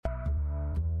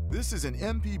This is an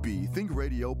MPB Think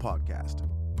Radio podcast.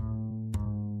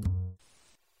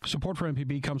 Support for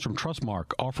MPB comes from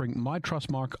Trustmark, offering My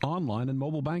Trustmark online and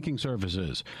mobile banking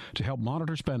services to help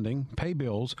monitor spending, pay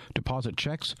bills, deposit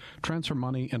checks, transfer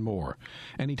money, and more.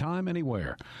 Anytime,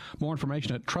 anywhere. More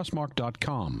information at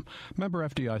trustmark.com. Member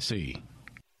FDIC.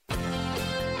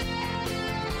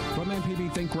 From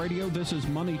MPB Think Radio, this is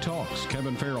Money Talks.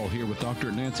 Kevin Farrell here with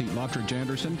Dr. Nancy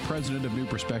Lottridge-Anderson, President of New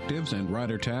Perspectives, and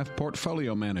Ryder Taft,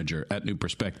 Portfolio Manager at New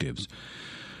Perspectives.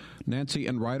 Nancy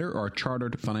and Ryder are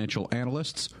chartered financial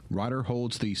analysts. Ryder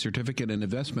holds the Certificate in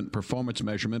Investment Performance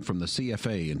Measurement from the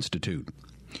CFA Institute.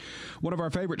 One of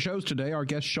our favorite shows today, our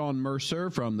guest Sean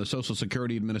Mercer from the Social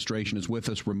Security Administration is with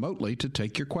us remotely to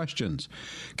take your questions.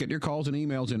 Get your calls and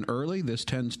emails in early. This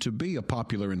tends to be a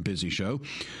popular and busy show.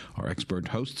 Our expert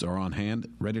hosts are on hand,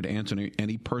 ready to answer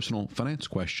any personal finance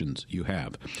questions you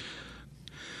have.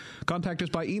 Contact us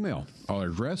by email. Our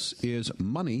address is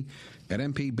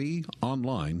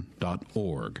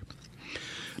money@mpbonline.org.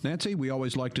 Nancy, we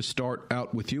always like to start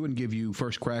out with you and give you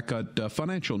first crack at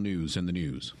financial news in the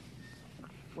news.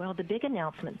 Well, the big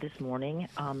announcement this morning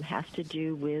has to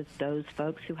do with those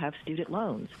folks who have student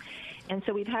loans. And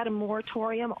so we've had a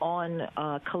moratorium on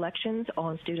collections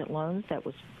on student loans that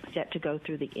was set to go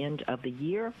through the end of the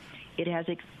year. It has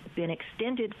been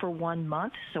extended for 1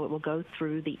 month, so it will go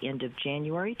through the end of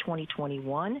January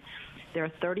 2021. There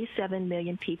are 37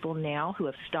 million people now who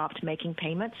have stopped making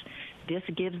payments. This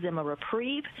gives them a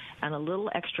reprieve and a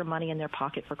little extra money in their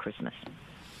pocket for Christmas.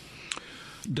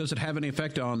 Does it have any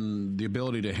effect on the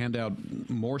ability to hand out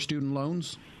more student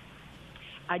loans?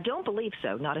 I don't believe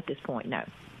so, not at this point, no.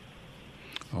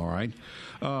 All right.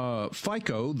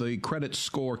 FICO, the credit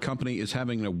score company, is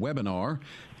having a webinar,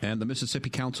 and the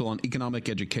Mississippi Council on Economic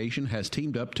Education has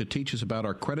teamed up to teach us about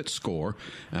our credit score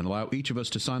and allow each of us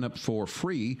to sign up for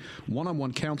free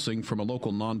one-on-one counseling from a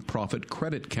local nonprofit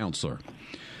credit counselor.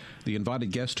 The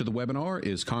invited guest to the webinar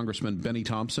is Congressman Benny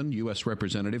Thompson, U.S.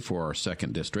 Representative for our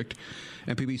 2nd District.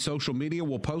 MPB social media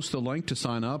will post the link to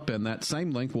sign up, and that same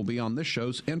link will be on this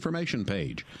show's information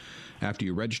page. After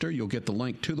you register, you'll get the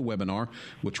link to the webinar,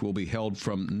 which will be held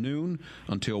from noon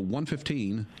until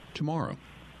 1:15 tomorrow.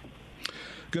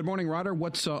 Good morning, Ryder.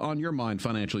 What's on your mind,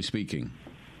 financially speaking?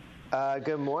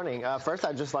 Good morning. First,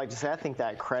 I'd just like to say I think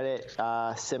that credit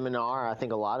seminar, I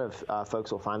think a lot of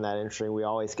folks will find that interesting. We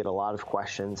always get a lot of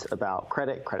questions about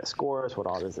credit scores, what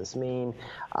all does this mean?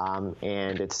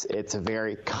 And it's a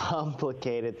very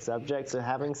complicated subject, so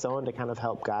having someone to kind of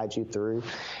help guide you through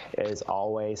is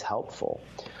always helpful.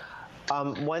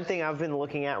 One thing I've been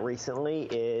looking at recently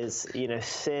is,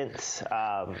 since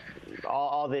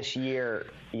all this year,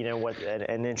 what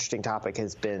an interesting topic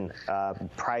has been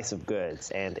price of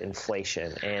goods and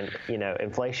inflation. And,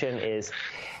 inflation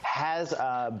has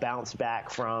bounced back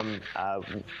from,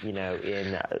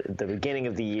 in the beginning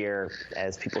of the year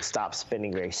as people stopped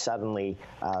spending very suddenly.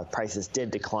 Prices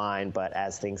did decline, but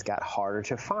as things got harder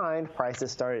to find,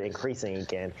 prices started increasing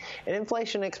again. And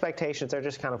inflation expectations are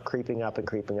just kind of creeping up and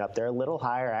creeping up. They're a little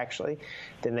higher, actually,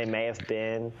 than they may have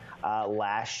been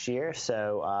last year.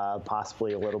 So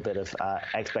possibly a little bit of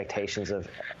expectations of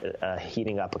a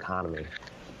heating up economy.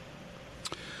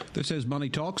 This is Money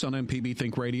Talks on MPB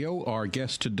Think Radio. Our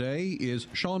guest today is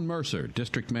Sean Mercer,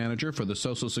 District Manager for the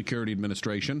Social Security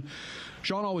Administration.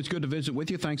 Sean, always good to visit with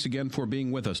you. Thanks again for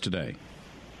being with us today.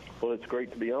 Well, it's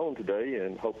great to be on today,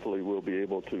 and hopefully we'll be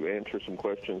able to answer some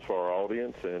questions for our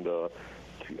audience and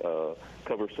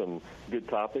cover some good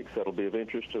topics that'll be of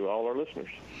interest to all our listeners.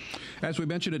 As we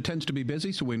mentioned, it tends to be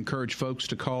busy, so we encourage folks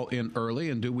to call in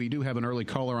early, and we do have an early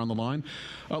caller on the line.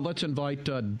 Let's invite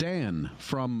Dan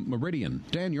from Meridian.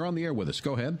 Dan, you're on the air with us.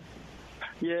 Go ahead.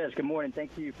 Yes, good morning.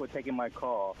 Thank you for taking my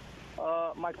call.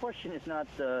 My question is not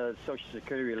Social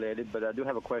Security related, but I do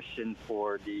have a question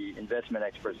for the investment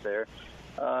experts there.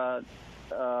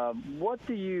 What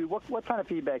kind of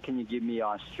feedback can you give me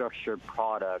on structured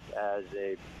product as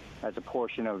a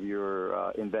portion of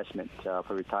your investment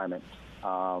for retirement?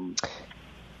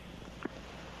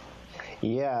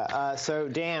 So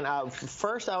Dan,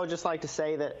 first I would just like to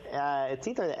say that it's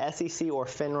either the SEC or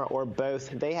FINRA or both.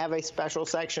 They have a special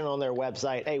section on their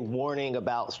website, a warning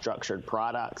about structured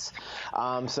products.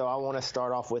 So I want to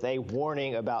start off with a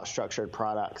warning about structured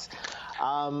products.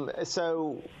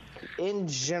 So in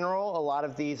general, a lot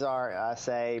of these are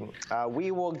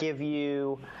we will give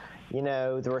you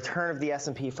the return of the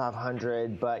S&P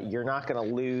 500, but you're not going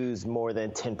to lose more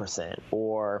than 10%,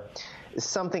 or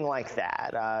something like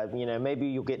that. Maybe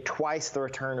you'll get twice the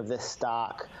return of this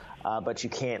stock, but you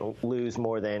can't lose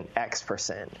more than X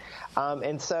percent.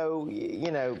 And so,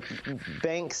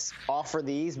 banks offer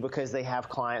these because they have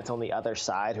clients on the other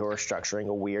side who are structuring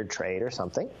a weird trade or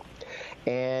something.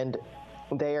 And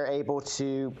they are able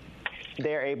to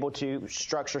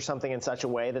structure something in such a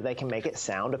way that they can make it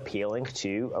sound appealing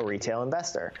to a retail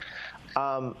investor.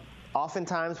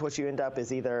 Oftentimes what you end up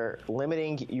is either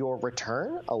limiting your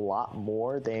return a lot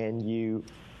more than you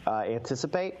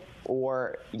anticipate,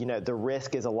 or the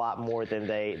risk is a lot more than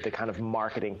the kind of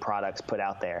marketing products put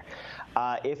out there.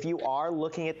 If you are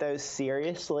looking at those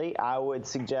seriously, I would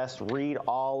suggest read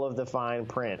all of the fine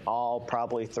print, all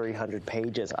probably 300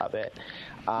 pages of it,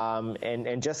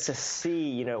 and just to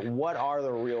see what are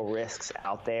the real risks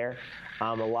out there.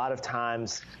 A lot of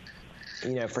times,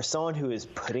 for someone who is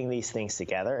putting these things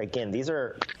together, again,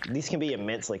 these can be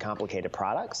immensely complicated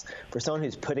products. For someone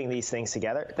who's putting these things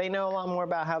together, they know a lot more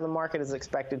about how the market is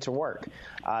expected to work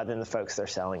than the folks they're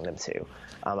selling them to.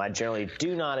 I generally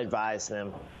do not advise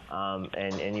them,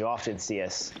 and you often see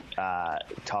us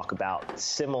talk about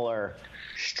similar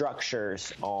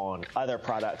structures on other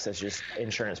products, such as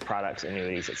insurance products,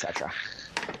 annuities, etc.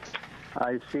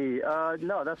 I see.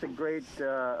 No, that's a great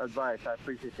advice. I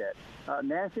appreciate that.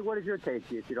 Nancy, what is your take,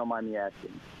 if you don't mind me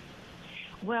asking?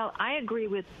 Well, I agree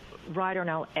with Ryder, and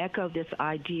I'll echo this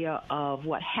idea of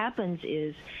what happens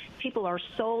is people are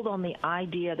sold on the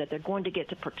idea that they're going to get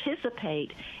to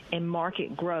participate in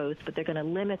market growth, but they're going to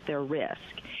limit their risk.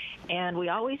 And we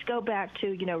always go back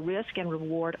to, risk and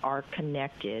reward are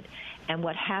connected. And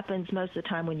what happens most of the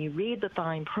time when you read the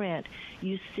fine print,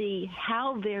 you see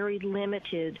how very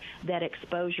limited that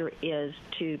exposure is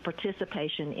to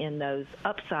participation in those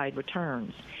upside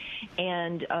returns.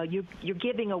 And you're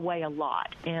giving away a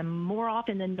lot. And more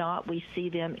often than not, we see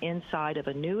them inside of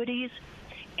annuities,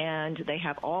 and they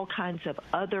have all kinds of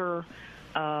other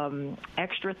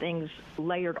extra things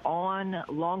layered on,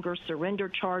 longer surrender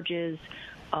charges,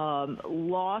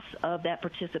 loss of that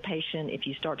participation if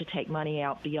you start to take money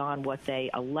out beyond what they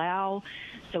allow.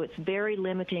 So it's very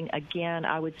limiting. Again,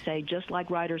 I would say, just like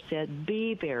Ryder said,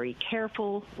 be very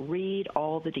careful, read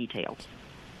all the details.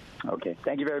 Okay.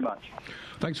 Thank you very much.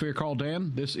 Thanks for your call,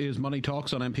 Dan. This is Money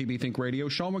Talks on MPB Think Radio.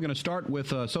 Sean, we're going to start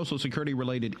with a Social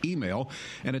Security-related email,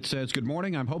 and it says, "Good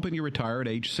morning. I'm hoping you retire at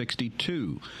age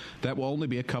 62. That will only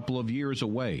be a couple of years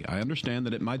away. I understand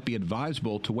that it might be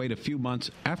advisable to wait a few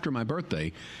months after my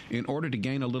birthday in order to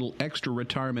gain a little extra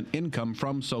retirement income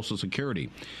from Social Security.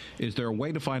 Is there a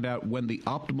way to find out when the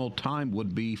optimal time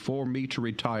would be for me to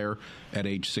retire at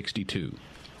age 62?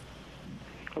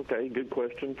 Okay, good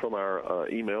question from our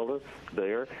emailer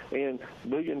there. And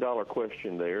million-dollar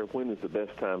question there. When is the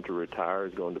best time to retire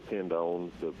is going to depend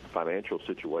on the financial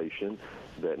situation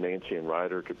that Nancy and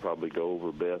Ryder could probably go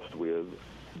over best with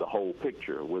the whole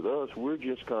picture. With us, we're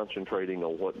just concentrating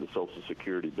on what the Social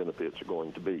Security benefits are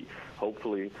going to be.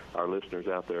 Hopefully, our listeners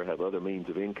out there have other means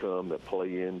of income that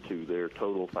play into their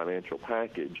total financial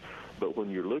package. But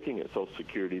when you're looking at Social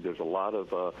Security, there's a lot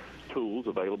of tools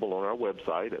available on our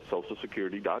website at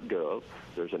socialsecurity.gov.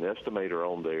 There's an estimator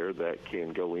on there that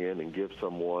can go in and give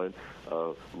someone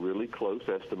really close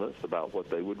estimates about what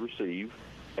they would receive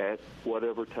at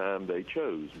whatever time they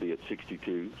chose, be it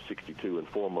 62, 62 and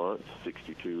 4 months,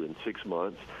 62 and 6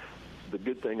 months. The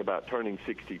good thing about turning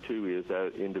 62 is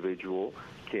that individual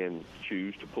can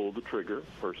choose to pull the trigger,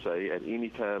 per se, at any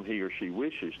time he or she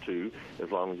wishes to,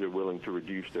 as long as they're willing to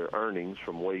reduce their earnings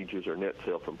from wages or net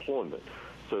self-employment.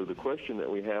 So the question that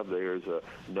we have there is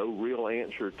no real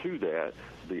answer to that.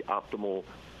 The optimal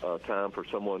time for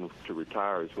someone to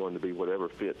retire is going to be whatever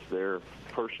fits their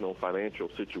personal financial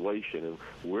situation. And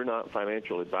we're not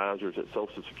financial advisors at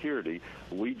Social Security.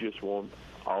 We just want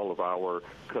all of our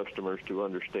customers to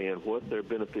understand what their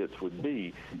benefits would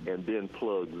be and then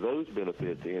plug those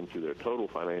benefits into their total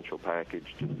financial package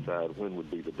to decide when would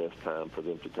be the best time for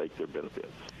them to take their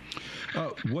benefits.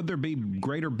 Would there be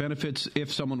greater benefits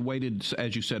if someone waited,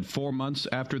 as you said, 4 months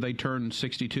after they turn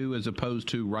 62 as opposed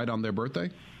to right on their birthday?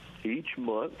 Each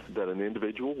month that an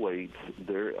individual waits,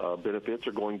 their benefits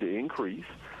are going to increase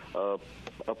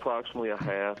approximately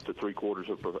 0.5 to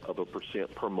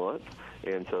 0.75% per month.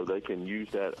 And so they can use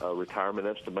that retirement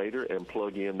estimator and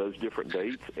plug in those different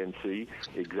dates and see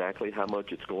exactly how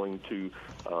much it's going to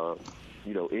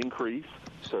increase.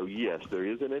 So, yes, there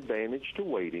is an advantage to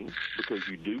waiting because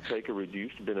you do take a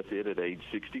reduced benefit at age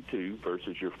 62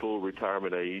 versus your full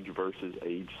retirement age versus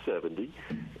age 70.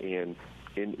 And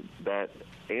And that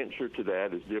answer to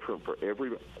that is different for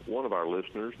every one of our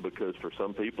listeners, because for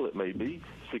some people it may be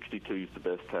 62 is the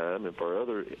best time, and for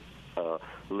other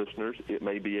listeners it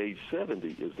may be age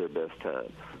 70 is their best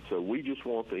time. So we just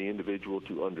want the individual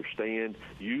to understand,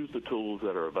 use the tools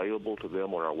that are available to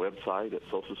them on our website at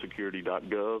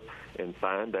socialsecurity.gov, and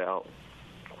find out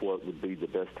what would be the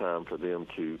best time for them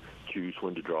to choose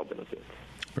when to draw benefits.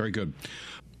 Very good.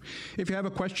 If you have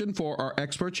a question for our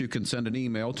experts, you can send an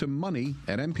email to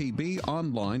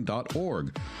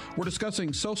money@mpbonline.org. We're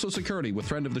discussing Social Security with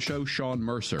friend of the show, Sean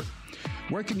Mercer.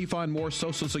 Where can you find more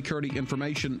Social Security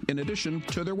information in addition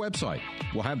to their website?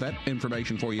 We'll have that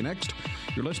information for you next.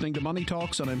 You're listening to Money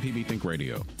Talks on MPB Think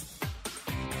Radio.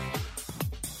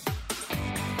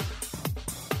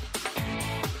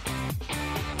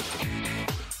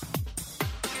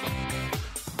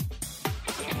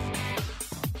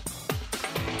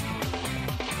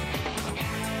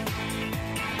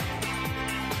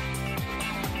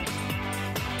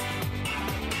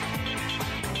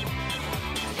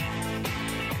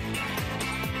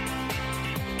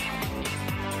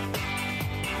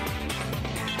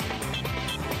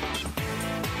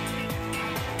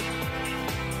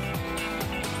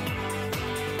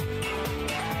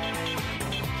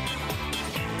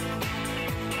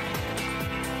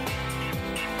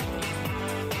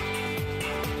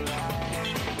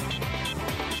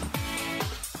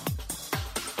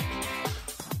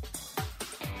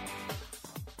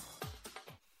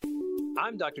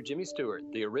 I'm Dr. Jimmy Stewart.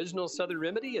 The Original Southern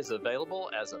Remedy is available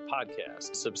as a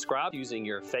podcast. Subscribe using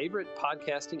your favorite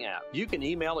podcasting app. You can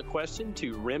email a question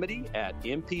to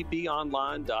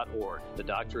remedy@mpbonline.org. The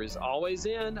doctor is always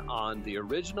in on The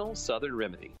Original Southern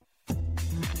Remedy.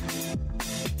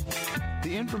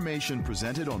 The information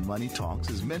presented on Money Talks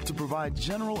is meant to provide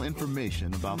general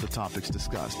information about the topics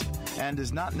discussed and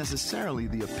is not necessarily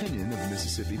the opinion of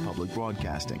Mississippi Public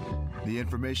Broadcasting. The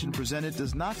information presented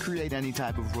does not create any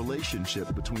type of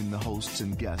relationship between the hosts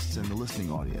and guests and the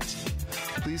listening audience.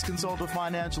 Please consult a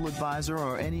financial advisor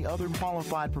or any other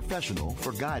qualified professional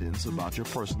for guidance about your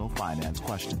personal finance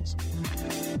questions.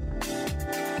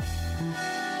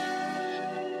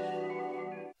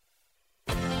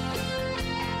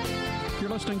 You're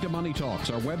listening to Money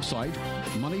Talks. Our website,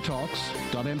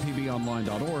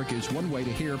 moneytalks.mpbonline.org, is one way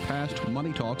to hear past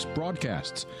Money Talks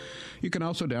broadcasts. You can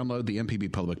also download the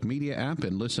MPB Public Media app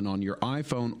and listen on your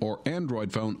iPhone or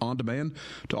Android phone on demand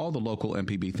to all the local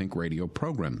MPB Think Radio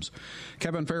programs.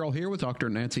 Kevin Farrell here with Dr.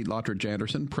 Nancy Lottridge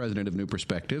Anderson, president of New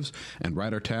Perspectives, and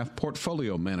Ryder Taft,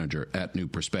 portfolio manager at New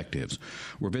Perspectives.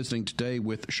 We're visiting today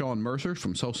with Sean Mercer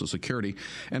from Social Security,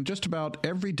 and just about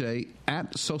every day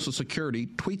at Social Security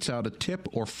tweets out a tip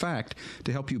or fact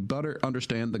to help you better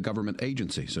understand the government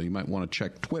agency. So you might want to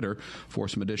check Twitter for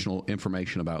some additional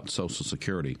information about Social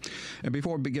Security. And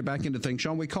before we get back into things,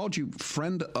 Sean, we called you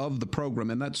friend of the program,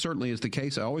 and that certainly is the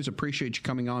case. I always appreciate you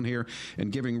coming on here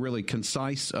and giving really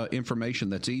concise information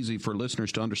that's easy for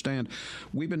listeners to understand.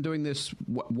 We've been doing this,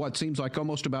 what seems like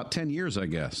almost about 10 years, I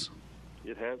guess.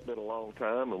 It has been a long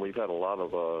time, and we've had a lot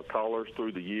of callers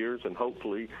through the years, and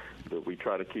hopefully that we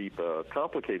try to keep a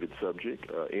complicated subject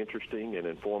interesting and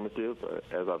informative.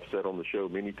 As I've said on the show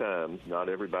many times, not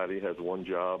everybody has one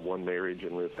job, one marriage,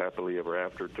 and lives happily ever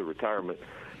after to retirement.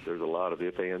 There's a lot of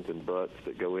ifs, ands, and buts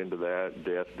that go into that,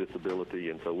 death, disability,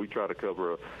 and so we try to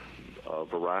cover a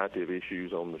variety of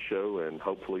issues on the show, and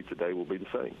hopefully today will be the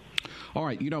same. All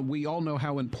right. You know, we all know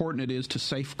how important it is to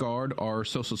safeguard our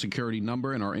Social Security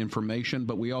number and our information,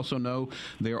 but we also know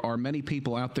there are many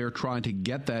people out there trying to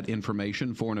get that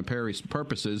information for nefarious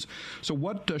purposes. So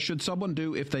what should someone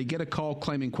do if they get a call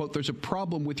claiming, quote, there's a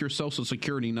problem with your Social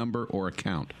Security number or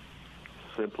account?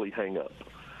 Simply hang up.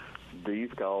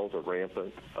 These calls are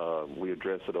rampant. We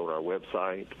address it on our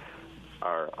website.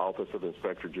 Our Office of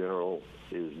Inspector General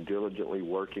is diligently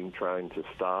working, trying to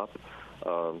stop.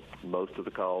 Most of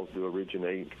the calls do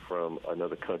originate from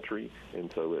another country, and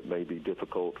so it may be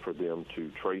difficult for them to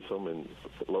trace them. And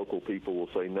local people will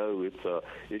say, no, it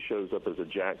shows up as a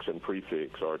Jackson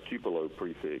prefix or a Tupelo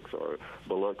prefix or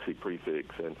Biloxi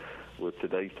prefix. And with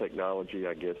today's technology,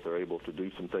 I guess they're able to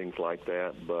do some things like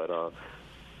that. But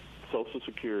Social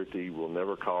Security will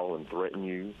never call and threaten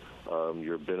you.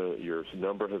 Your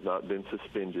number has not been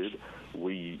suspended.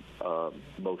 We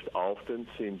most often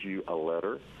send you a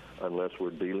letter unless we're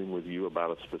dealing with you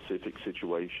about a specific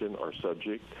situation or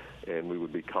subject, and we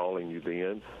would be calling you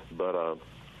then. But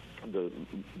the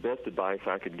best advice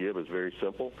I could give is very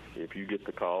simple. If you get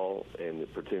the call and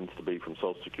it pretends to be from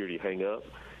Social Security, hang up.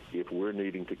 If we're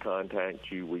needing to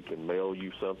contact you, we can mail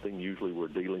you something. Usually we're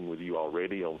dealing with you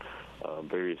already on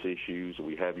various issues.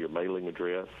 We have your mailing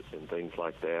address and things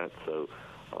like that. So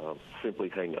simply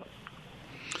hang up.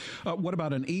 What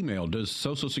about an email? Does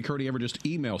Social Security ever just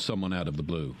email someone out of the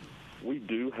blue? We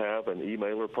do have an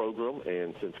emailer program,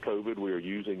 and since COVID, we are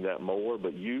using that more,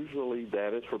 but usually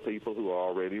that is for people who are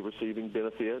already receiving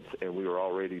benefits, and we are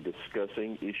already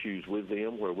discussing issues with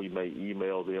them where we may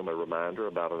email them a reminder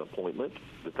about an appointment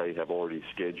that they have already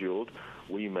scheduled.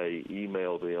 We may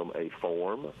email them a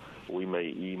form. We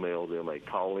may email them a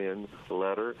call-in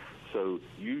letter. So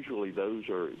usually those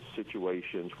are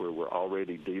situations where we're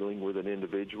already dealing with an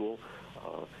individual.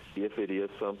 If it is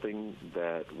something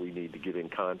that we need to get in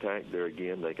contact, there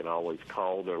again, they can always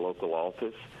call their local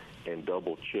office and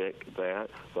double-check that.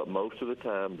 But most of the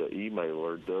time, the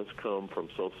emailer does come from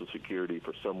Social Security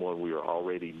for someone we are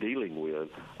already dealing with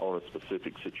on a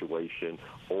specific situation,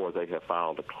 or they have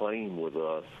filed a claim with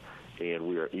us, and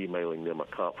we are emailing them a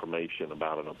confirmation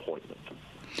about an appointment.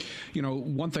 You know,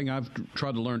 one thing I've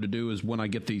tried to learn to do is when I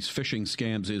get these phishing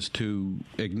scams is to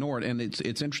ignore it. And it's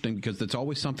interesting because it's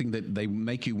always something that they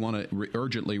make you want to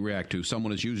urgently react to.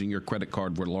 Someone is using your credit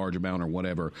card for a large amount or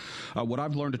whatever. What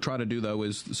I've learned to try to do, though,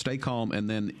 is stay calm and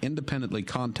then independently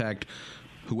contact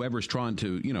whoever's trying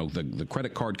to, you know, the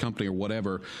credit card company or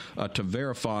whatever, to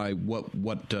verify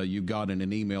what you got in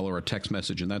an email or a text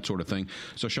message and that sort of thing.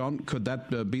 So, Sean, could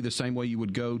that be the same way you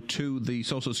would go to the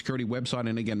Social Security website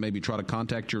and, again, maybe try to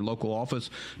contact your local office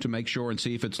to make sure and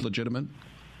see if it's legitimate?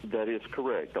 That is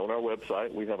correct. On our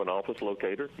website, we have an office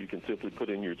locator. You can simply put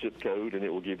in your zip code, and it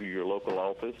will give you your local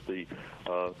office. The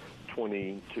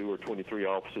 22 or 23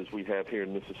 offices we have here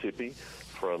in Mississippi,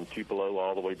 from Tupelo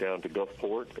all the way down to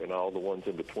Gulfport and all the ones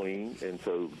in between. And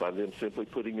so by them simply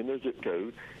putting in their zip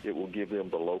code, it will give them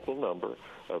the local number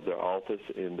of their office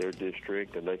in their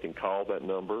district, and they can call that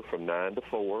number from 9 to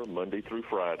 4, Monday through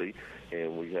Friday.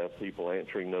 And we have people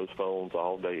answering those phones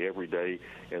all day, every day,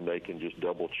 and they can just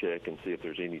double check and see if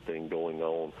there's anything going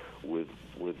on with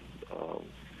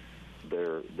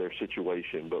their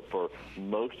situation. But for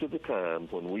most of the time,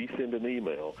 when we send an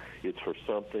email, it's for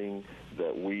something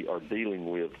that we are dealing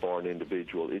with for an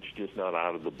individual. It's just not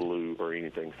out of the blue or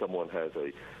anything. Someone has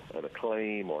a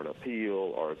claim or an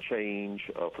appeal or a change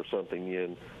for something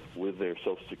in with their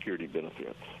Social Security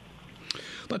benefits.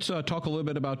 Let's talk a little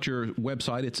bit about your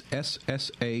website. It's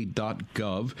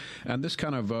ssa.gov, and this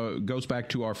kind of goes back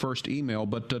to our first email,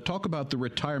 but talk about the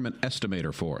retirement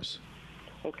estimator for us.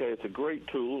 Okay, it's a great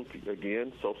tool.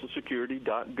 Again,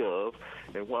 socialsecurity.gov,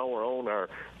 and while we're on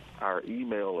our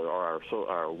email or our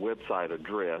website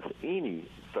address, any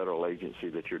federal agency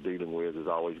that you're dealing with is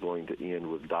always going to end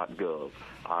with .gov,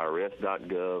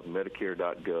 IRS.gov,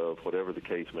 Medicare.gov, whatever the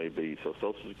case may be. So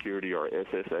Social Security or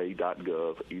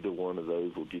SSA.gov, either one of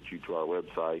those will get you to our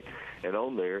website. And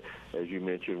on there, as you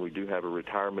mentioned, we do have a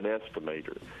retirement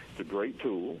estimator. It's a great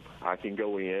tool. I can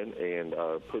go in and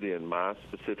put in my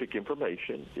specific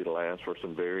information. It'll ask for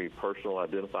some very personal,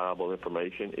 identifiable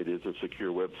information. It is a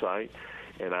secure website.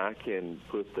 And I can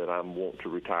put that I want to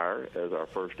retire, as our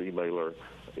first emailer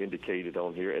indicated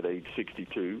on here, at age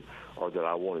 62, or that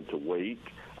I wanted to wait.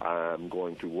 I'm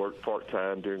going to work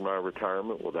part-time during my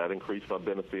retirement. Will that increase my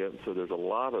benefit? So there's a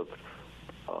lot of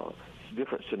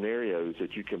different scenarios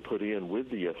that you can put in with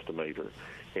the estimator,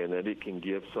 and that it can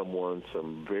give someone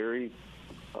some very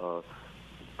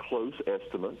close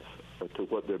estimates to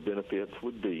what their benefits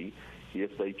would be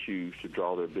if they choose to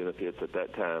draw their benefits at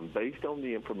that time based on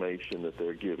the information that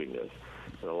they're giving us.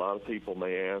 And a lot of people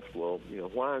may ask, well,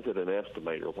 why is it an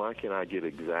estimator? Why can't I get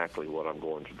exactly what I'm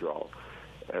going to draw?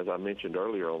 As I mentioned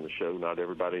earlier on the show, not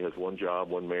everybody has one job,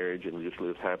 one marriage, and just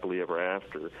lives happily ever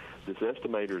after. This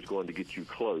estimator is going to get you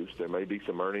close. There may be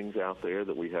some earnings out there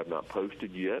that we have not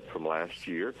posted yet from last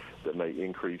year that may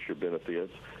increase your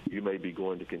benefits. You may be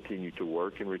going to continue to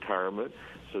work in retirement.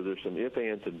 So there's some ifs,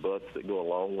 ands, and buts that go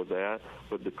along with that.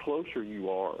 But the closer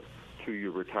you are to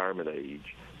your retirement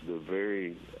age, the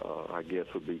very,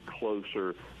 would be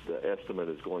closer the estimate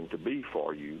is going to be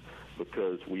for you,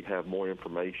 because we have more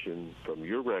information from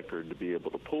your record to be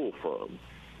able to pull from.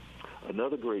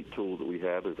 Another great tool that we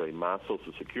have is a My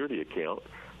Social Security account,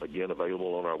 again,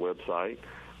 available on our website.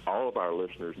 All of our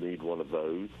listeners need one of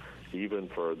those, even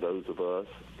for those of us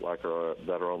that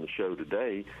are on the show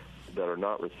today that are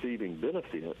not receiving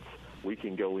benefits. We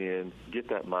can go in, get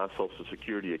that My Social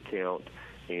Security account,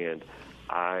 and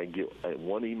I get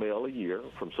one email a year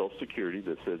from Social Security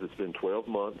that says it's been 12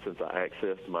 months since I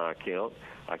accessed my account.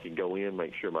 I can go in,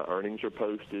 make sure my earnings are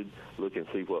posted, look and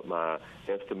see what my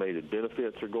estimated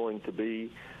benefits are going to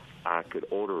be. I could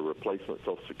order a replacement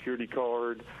Social Security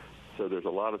card. So there's a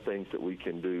lot of things that we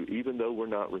can do, even though we're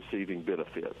not receiving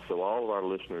benefits. So all of our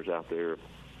listeners out there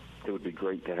it would be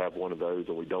great to have one of those,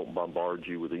 and we don't bombard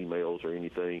you with emails or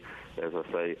anything. As I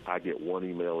say, I get one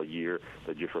email a year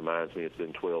that just reminds me it's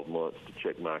been 12 months to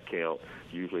check my account.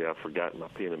 Usually I've forgotten my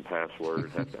PIN and password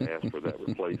and have to ask for that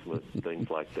replacement, things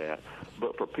like that.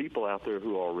 But for people out there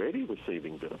who are already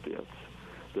receiving benefits,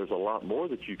 there's a lot more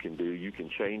that you can do. You can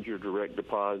change your direct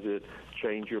deposit,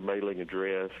 change your mailing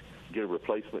address, get a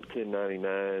replacement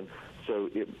 1099. So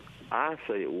I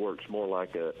say it works more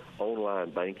like a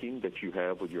online banking that you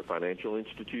have with your financial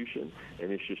institution,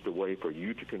 and it's just a way for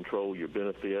you to control your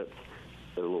benefits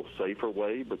in a little safer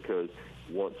way, because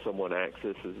once someone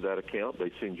accesses that account,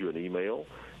 they send you an email,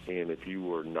 and if you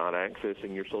were not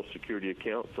accessing your Social Security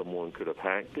account, someone could have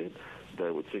hacked it.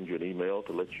 They would send you an email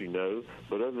to let you know.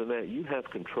 But other than that, you have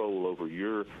control over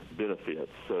your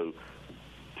benefits. So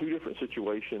two different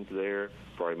situations there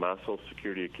for a My Social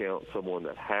Security account, someone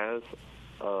that has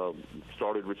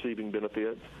started receiving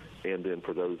benefits, and then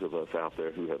for those of us out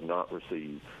there who have not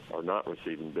received or not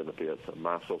receiving benefits, a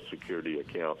My Social Security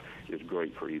account is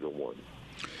great for either one.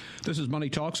 This is Money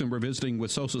Talks, and we're visiting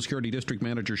with Social Security District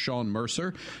Manager Sean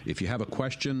Mercer. If you have a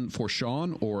question for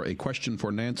Sean or a question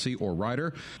for Nancy or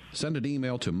Ryder, send an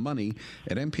email to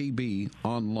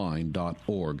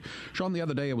money@mpbonline.org. Sean, the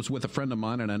other day I was with a friend of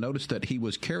mine, and I noticed that he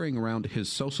was carrying around his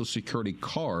Social Security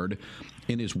card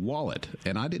in his wallet,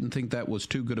 and I didn't think that was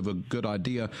too good of a good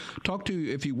idea. Talk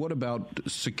to, if you would, about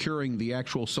securing the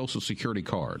actual Social Security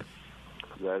card.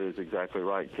 That is exactly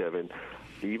right, Kevin.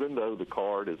 Even though the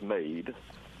card is made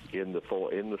in the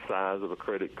size of a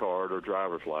credit card or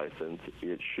driver's license,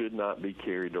 it should not be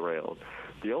carried around.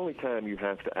 The only time you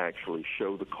have to actually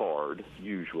show the card,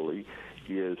 usually,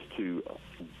 is to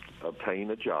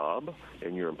obtain a job,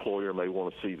 and your employer may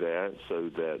want to see that so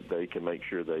that they can make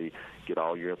sure they get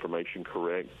all your information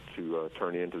correct to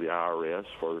turn into the IRS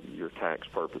for your tax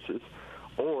purposes,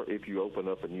 or if you open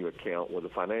up a new account with a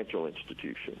financial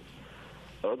institution.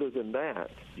 Other than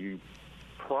that, you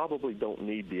probably don't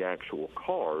need the actual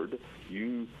card.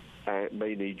 You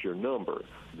may need your number.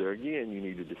 There again, you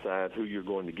need to decide who you're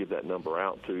going to give that number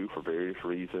out to for various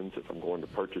reasons. If I'm going to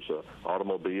purchase an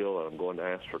automobile and I'm going to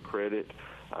ask for credit,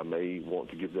 I may want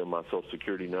to give them my Social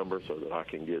Security number so that I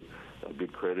can get a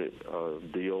good credit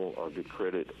deal, a good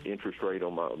credit interest rate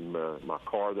on my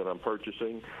car that I'm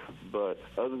purchasing. But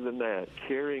other than that,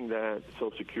 carrying that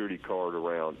Social Security card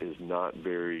around is not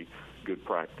very good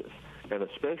practice. And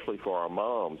especially for our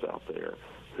moms out there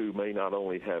who may not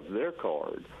only have their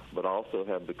card, but also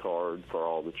have the card for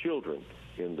all the children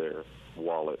in their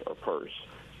wallet or purse.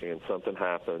 And something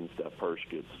happens, that purse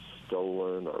gets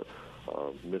stolen or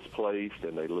misplaced,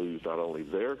 and they lose not only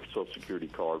their Social Security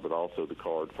card, but also the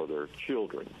card for their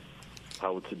children. I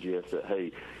would suggest that,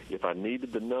 hey, if I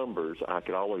needed the numbers, I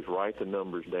could always write the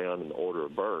numbers down in order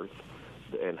of birth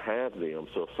and have them.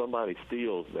 So if somebody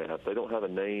steals that, they don't have a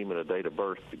name and a date of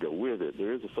birth to go with it.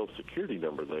 There is a Social Security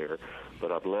number there,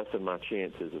 but I've lessened my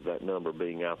chances of that number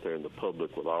being out there in the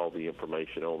public with all the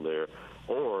information on there,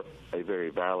 or a very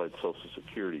valid Social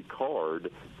Security card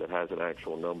that has an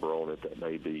actual number on it that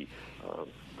may be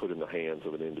put in the hands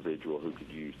of an individual who could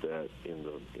use that in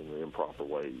the improper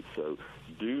ways. So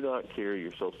do not carry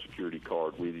your Social Security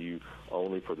card with you,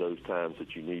 only for those times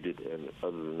that you need it, and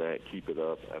other than that, keep it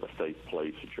up at a safe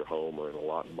place at your home or in a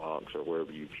locked box or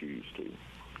wherever you choose to.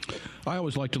 I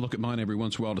always like to look at mine every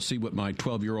once in a while to see what my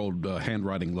 12-year-old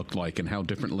handwriting looked like and how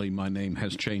differently my name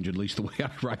has changed, at least the way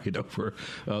I write it over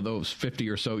those 50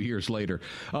 or so years later.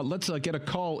 Let's get a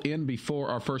call in before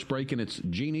our first break, and it's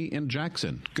Jeannie in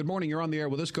Jackson. Good morning. You're on the air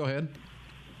with us. Go ahead.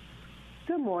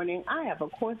 Good morning. I have a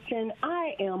question.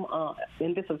 I am,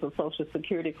 and this is a Social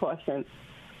Security question.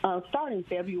 Starting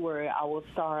February, I will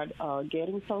start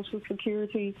getting Social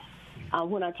Security.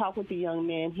 When I talked with the young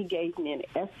man, he gave me an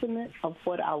estimate of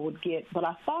what I would get, but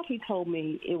I thought he told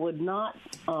me it would not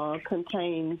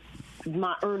contain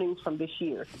my earnings from this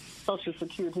year, Social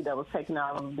Security that was taken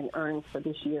out of the earnings for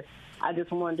this year. I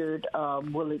just wondered,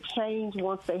 will it change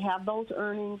once they have those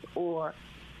earnings, or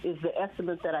is the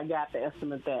estimate that I got the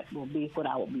estimate that will be what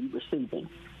I will be receiving?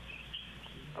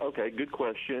 Okay, good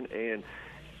question. And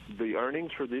the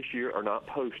earnings for this year are not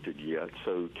posted yet,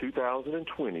 so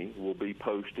 2020 will be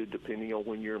posted depending on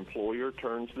when your employer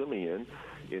turns them in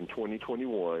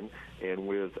 2021, and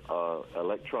with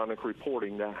electronic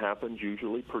reporting, that happens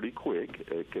usually pretty quick.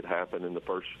 It could happen in the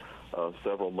first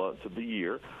several months of the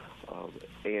year,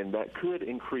 and that could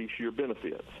increase your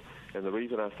benefits. And the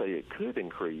reason I say it could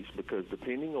increase, because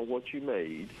depending on what you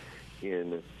made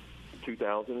in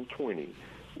 2020,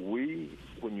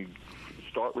 when you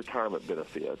start retirement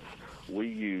benefits, we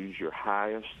use your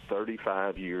highest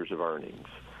 35 years of earnings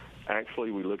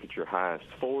Actually, we look at your highest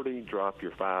 40, drop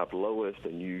your 5 lowest,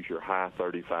 and use your high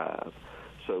 35.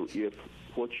 So if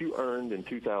what you earned in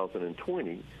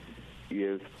 2020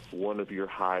 is one of your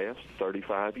highest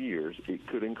 35 years, it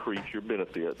could increase your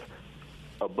benefits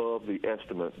above the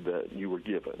estimate that you were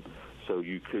given. So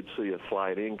you could see a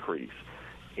slight increase.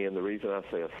 And the reason I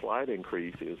say a slight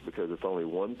increase is because it's only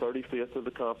 1/35th of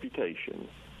the computation.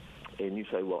 And you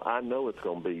say, well, I know it's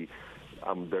going to be,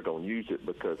 they're going to use it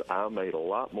because I made a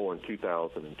lot more in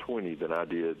 2020 than I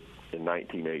did in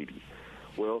 1980.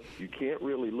 Well, you can't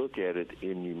really look at it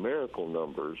in numerical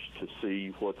numbers to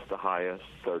see what's the highest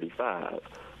 35,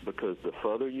 because the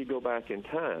further you go back in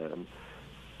time,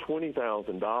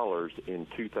 $20,000 in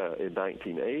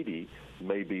 1980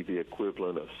 may be the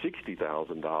equivalent of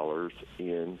 $60,000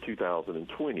 in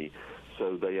 2020.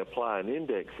 So they apply an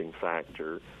indexing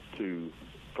factor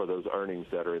for those earnings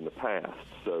that are in the past.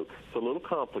 So it's a little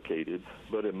complicated,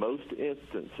 but in most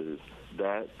instances,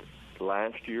 that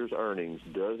last year's earnings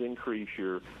does increase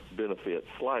your benefit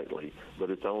slightly,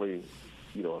 but it's only,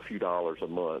 a few dollars a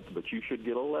month. But you should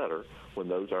get a letter when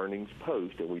those earnings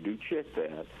post, and we do check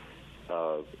that.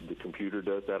 The computer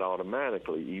does that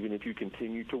automatically, even if you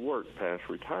continue to work past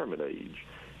retirement age,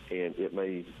 and it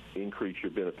may increase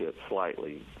your benefit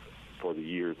slightly for the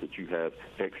years that you have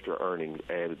extra earnings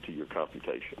added to your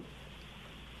computation.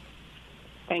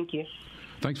 Thank you.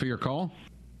 Thanks for your call.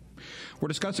 We're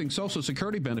discussing Social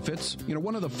Security benefits.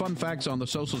 One of the fun facts on the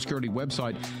Social Security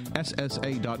website,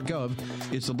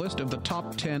 ssa.gov, is the list of the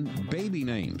top 10 baby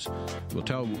names. We'll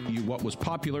tell you what was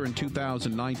popular in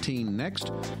 2019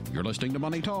 next. You're listening to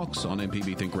Money Talks on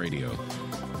MPB Think Radio.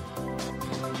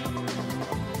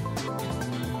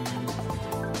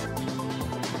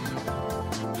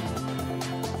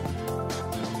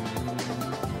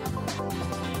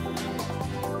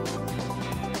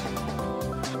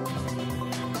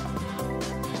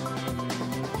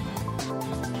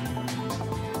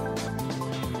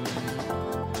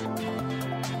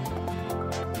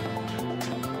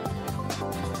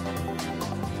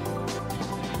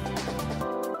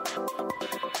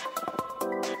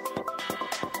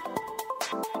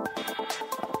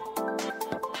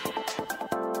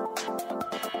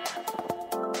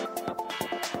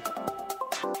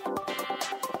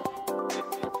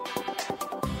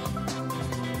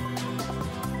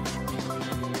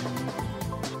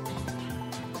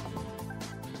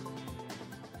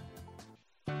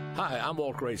 Hi, I'm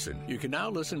Walt Grayson. You can now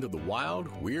listen to the wild,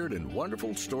 weird, and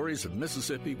wonderful stories of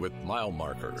Mississippi with Mile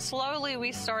Marker. Slowly,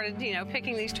 we started,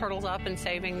 picking these turtles up and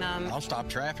saving them. I'll stop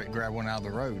traffic, grab one out of the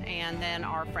road. And then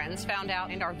our friends found out,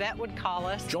 and our vet would call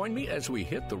us. Join me as we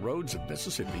hit the roads of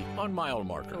Mississippi on Mile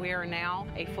Marker. We are now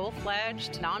a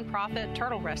full-fledged, nonprofit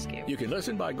turtle rescue. You can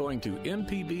listen by going to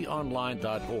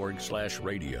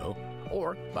mpbonline.org/radio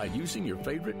or by using your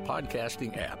favorite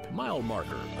podcasting app. Mile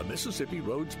Marker, a Mississippi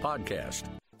Roads podcast.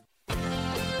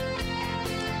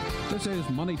 This is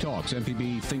Money Talks,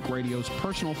 MPB Think Radio's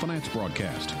personal finance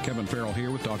broadcast. Kevin Farrell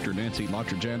here with Dr. Nancy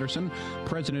Lottridge-Anderson,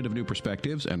 president of New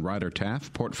Perspectives, and Ryder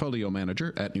Taff, portfolio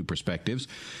manager at New Perspectives.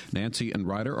 Nancy and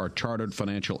Ryder are chartered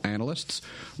financial analysts.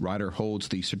 Ryder holds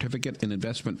the Certificate in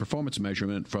Investment Performance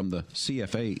Measurement from the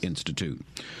CFA Institute.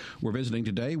 We're visiting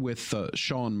today with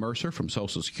Sean Mercer from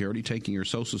Social Security, taking your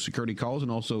Social Security calls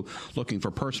and also looking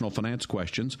for personal finance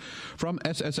questions. From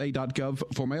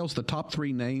SSA.gov, for males, the top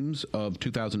 3 names of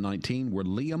 2019 were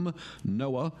Liam,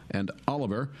 Noah, and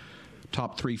Oliver.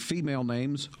 Top 3 female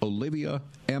names, Olivia,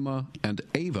 Emma, and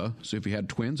Ava. So if you had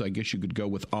twins, I guess you could go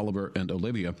with Oliver and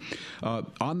Olivia.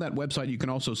 On that website, you can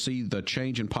also see the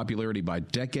change in popularity by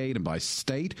decade and by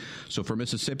state. So for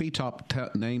Mississippi, top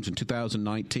names in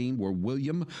 2019 were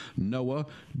William, Noah,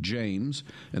 James.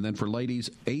 And then for ladies,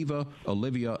 Ava,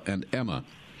 Olivia, and Emma.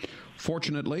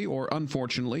 Fortunately, or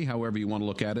unfortunately, however you want to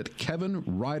look at it, Kevin,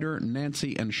 Ryder,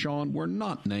 Nancy, and Sean were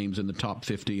not names in the top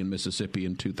 50 in Mississippi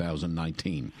in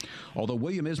 2019. Although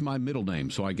William is my middle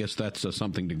name, so I guess that's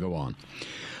something to go on.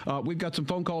 We've got some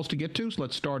phone calls to get to, so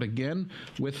let's start again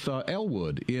with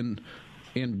Elwood in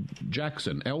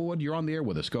Jackson. Elwood, you're on the air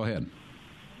with us. Go ahead.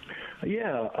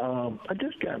 Yeah, I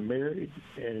just got married,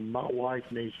 and my wife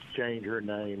needs to change her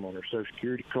name on her Social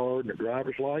Security card and her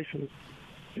driver's license.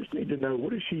 Just need to know,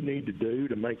 what does she need to do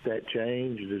to make that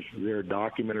change? Is there a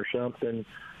document or something?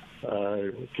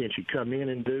 Can she come in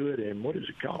and do it, and what does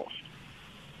it cost?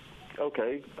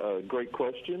 Okay, great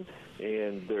question.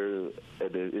 And there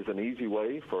is an easy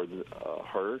way for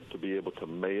her to be able to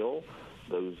mail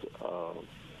those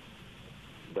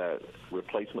that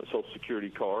replacement Social Security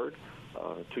card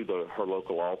to her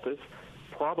local office.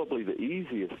 Probably the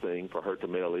easiest thing for her to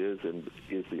mail is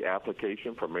the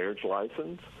application for marriage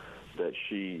license. that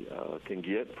she can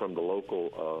get from the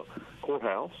local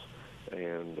courthouse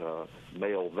and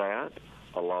mail that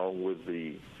along with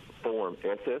the Form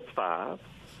SS5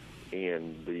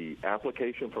 and the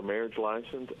application for marriage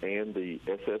license, and the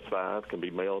SS5 can be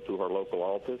mailed to her local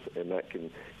office, and that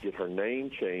can get her name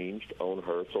changed on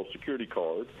her Social Security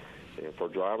card. And for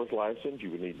driver's license,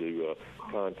 you would need to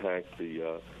contact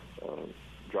the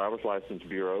Driver's License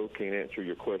Bureau. Can't answer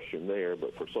your question there,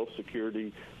 but for Social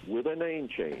Security with a name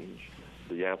change,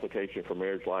 the application for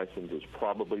marriage license is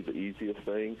probably the easiest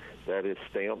thing. That is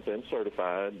stamped and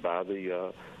certified by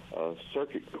the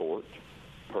circuit court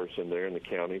person there in the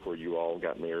county where you all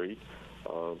got married.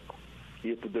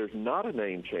 If there's not a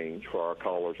name change for our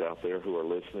callers out there who are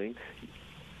listening,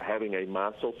 having a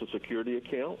My Social Security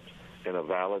account and a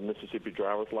valid Mississippi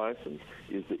driver's license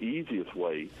is the easiest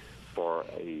way for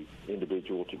a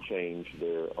individual to change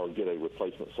their or get a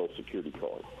replacement Social Security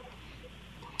card.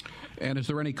 And is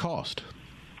there any cost?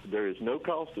 There is no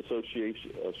cost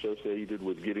associated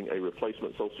with getting a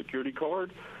replacement Social Security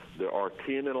card. There are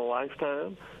 10 in a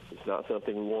lifetime. It's not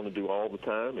something we want to do all the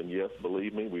time. And yes,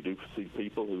 believe me, we do see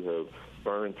people who have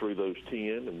burned through those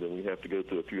 10, and then we have to go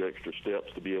through a few extra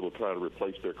steps to be able to try to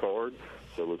replace their card.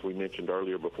 So as we mentioned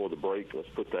earlier before the break, let's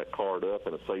put that card up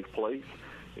in a safe place,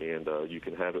 and you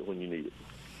can have it when you need it.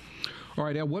 All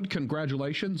right, Elwood,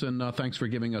 congratulations, and thanks for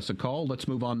giving us a call. Let's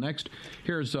move on next.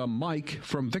 Here's Mike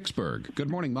from Vicksburg. Good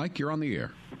morning, Mike. You're on the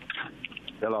air.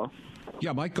 Hello.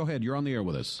 Yeah, Mike, go ahead. You're on the air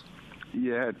with us.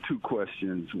 Yeah, I had two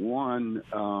questions. One,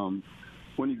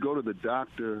 when you go to the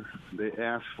doctor, they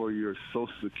ask for your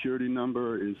Social Security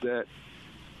number. Is that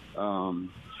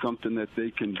something that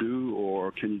they can do,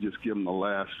 or can you just give them the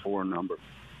last four number?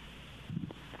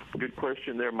 Good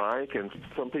question there, Mike, and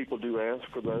some people do ask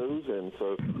for those, and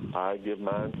so I give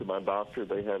mine to my doctor.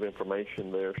 They have information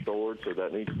there stored, so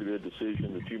that needs to be a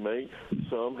decision that you make.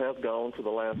 Some have gone to the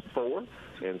last four,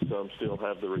 and some still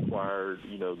have the required,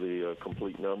 the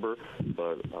complete number,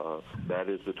 but that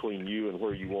is between you and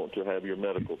where you want to have your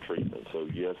medical treatment. So,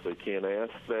 yes, they can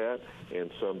ask that,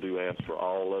 and some do ask for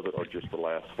all of it or just the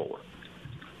last four.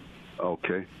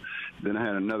 Okay. Then I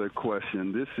had another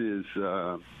question. This is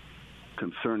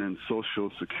concerning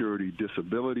Social Security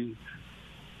disability.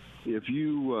 If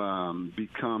you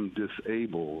become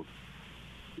disabled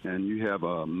and you have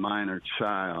a minor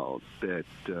child that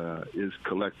is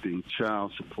collecting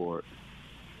child support,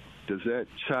 does that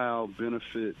child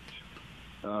benefit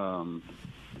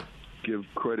give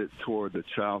credit toward the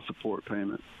child support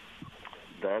payment?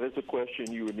 That is a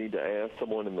question you would need to ask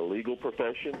someone in the legal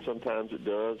profession. Sometimes it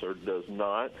does or does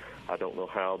not. I don't know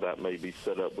how that may be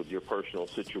set up with your personal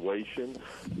situation,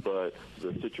 but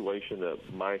the situation that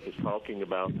Mike is talking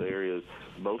about there is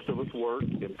most of us work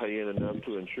and pay in enough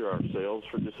to insure ourselves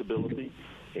for disability,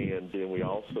 and then we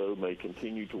also may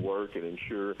continue to work and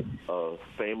insure a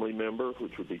family member,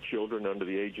 which would be children under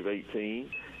the age of 18.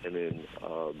 And then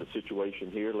the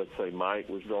situation here, let's say Mike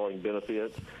was drawing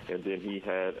benefits, and then he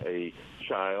had a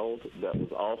child that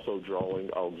was also drawing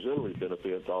auxiliary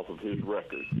benefits off of his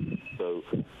record. So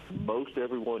most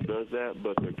everyone does that,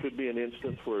 but there could be an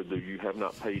instance where you have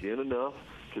not paid in enough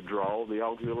to draw the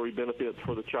auxiliary benefits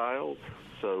for the child.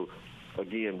 So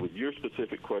again, with your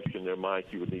specific question there,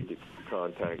 Mike, you would need to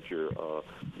contact your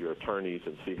attorneys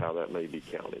and see how that may be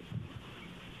counted.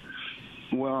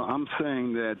 Well, I'm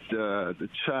saying that the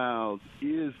child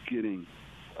is getting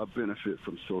a benefit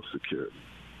from Social Security.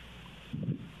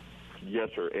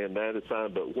 Yes, sir, and that is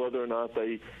fine. But whether or not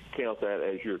they count that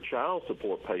as your child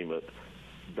support payment,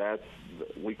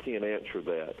 we can't answer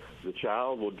that. The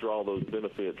child will draw those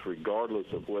benefits regardless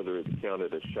of whether it's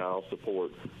counted as child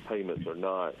support payments or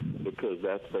not, because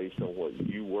that's based on what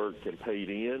you worked and paid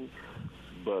in.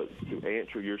 But to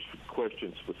answer your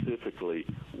question specifically,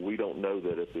 we don't know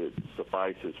that if it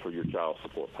suffices for your child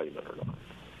support payment or not.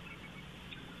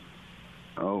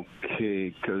 Okay,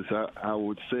 because I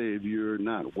would say if you're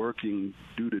not working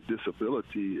due to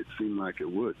disability, it seemed like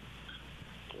it would.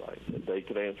 Right. They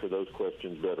can answer those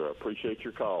questions better. I appreciate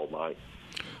your call, Mike.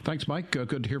 Thanks, Mike.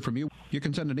 Good to hear from you. You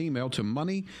can send an email to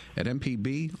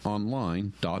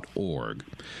money@mpbonline.org.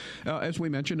 As we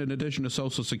mentioned, in addition to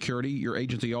Social Security, your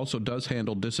agency also does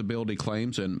handle disability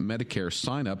claims and Medicare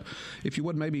sign-up. If you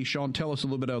would, maybe, Sean, tell us a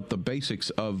little bit about the basics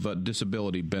of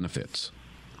disability benefits.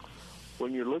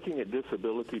 When you're looking at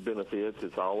disability benefits,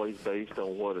 it's always based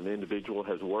on what an individual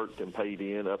has worked and paid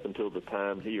in up until the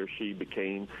time he or she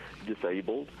became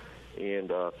disabled.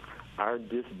 And our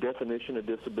definition of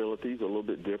disability is a little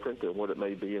bit different than what it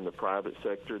may be in the private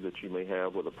sector that you may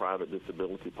have with a private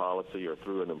disability policy or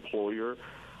through an employer.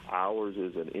 Ours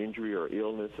is an injury or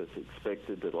illness that's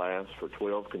expected to last for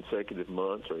 12 consecutive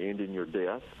months or end in your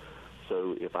death.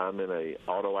 So if I'm in an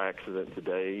auto accident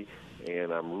today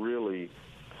and I'm really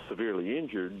severely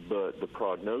injured, but the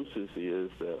prognosis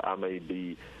is that I may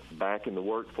be back in the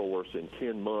workforce in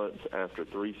 10 months after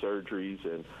 3 surgeries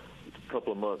and a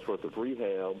couple of months worth of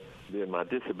rehab, then my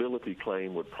disability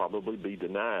claim would probably be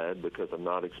denied because I'm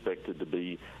not expected to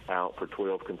be out for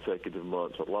 12 consecutive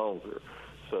months or longer.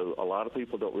 So a lot of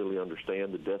people don't really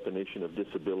understand the definition of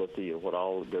disability and what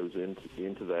all goes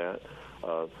into that.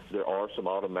 There are some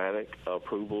automatic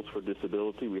approvals for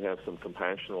disability. We have some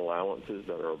compassionate allowances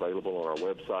that are available on our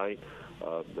website.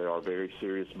 There are very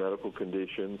serious medical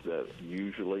conditions that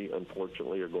usually,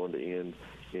 unfortunately, are going to end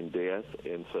in death,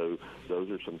 and so those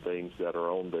are some things that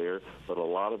are on there. But a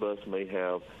lot of us may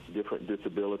have different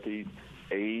disabilities.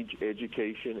 Age,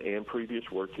 education, and previous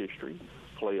work history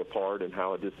play a part in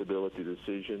how a disability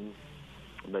decision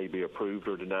may be approved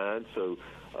or denied. So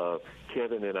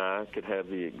Kevin and I could have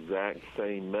the exact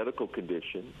same medical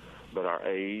condition, but our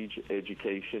age,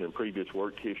 education, and previous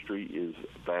work history is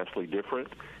vastly different.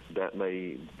 That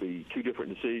may be 2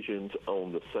 different decisions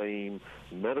on the same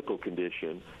medical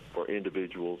condition for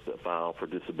individuals that file for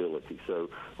disability. So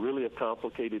really a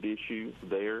complicated issue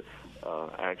there.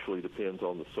 Actually depends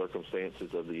on the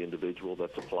circumstances of the individual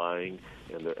that's applying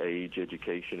and their age,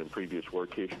 education, and previous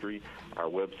work history. Our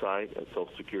website at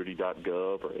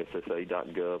socialsecurity.gov or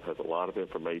ssa.gov has a lot of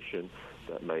information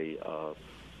that may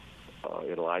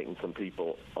enlighten some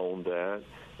people on that.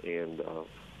 And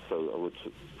so I would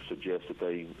suggest that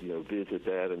they visit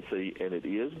that and see. And it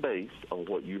is based on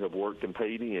what you have worked and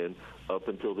paid in up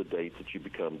until the date that you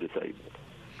become disabled.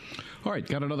 All right,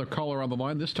 got another caller on the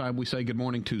line. This time we say good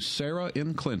morning to Sarah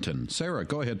in Clinton. Sarah,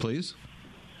 go ahead, please.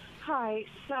 Hi.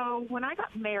 So when I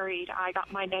got married, I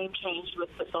got my name changed with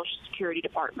the Social Security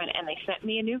Department, and they sent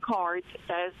me a new card that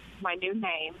says my new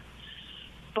name.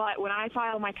 But when I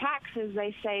file my taxes,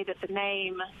 they say that the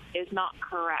name is not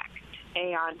correct.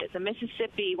 And the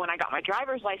Mississippi, when I got my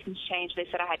driver's license changed, they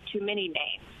said I had too many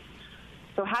names.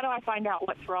 So how do I find out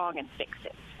what's wrong and fix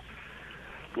it?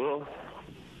 Well,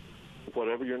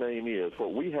 whatever your name is,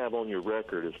 what we have on your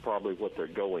record is probably what they're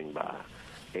going by.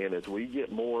 And as we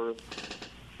get more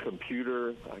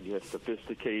computer,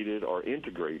 sophisticated or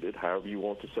integrated, however you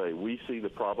want to say, we see the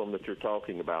problem that you're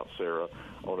talking about, Sarah,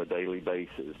 on a daily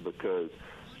basis, because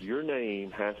your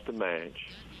name has to match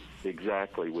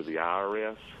exactly with the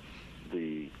IRS,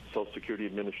 the Social Security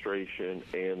Administration,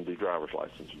 and the Driver's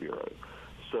License Bureau.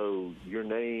 So your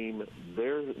name,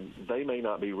 they may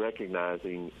not be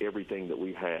recognizing everything that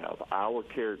we have. Our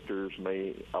characters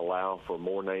may allow for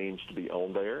more names to be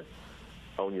on there,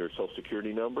 on your Social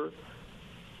Security number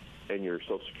and your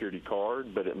Social Security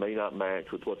card, but it may not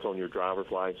match with what's on your driver's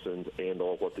license and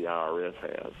or what the IRS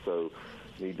has. So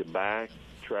you need to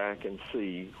backtrack and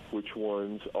see which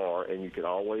ones are, and you can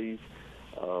always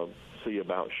see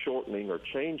about shortening or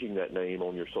changing that name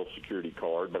on your Social Security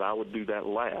card, but I would do that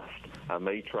last. I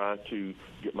may try to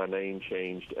get my name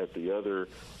changed at the other,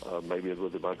 maybe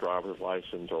with my driver's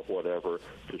license or whatever,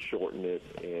 to shorten it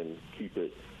and keep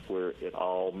it where it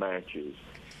all matches.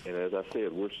 And as I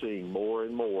said, we're seeing more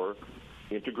and more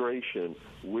integration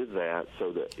with that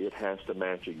so that it has to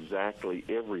match exactly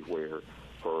everywhere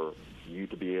for you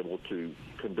to be able to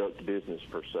conduct business,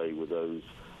 per se, with those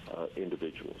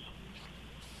individuals.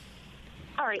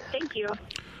 All right, thank you.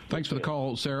 Thanks for the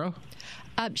call, Sarah.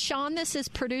 Sean, this is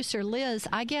producer Liz.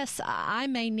 I guess I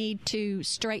may need to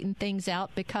straighten things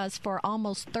out because for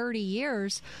almost 30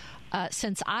 years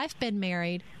since I've been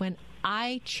married, when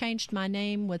I changed my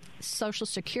name with Social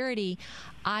Security,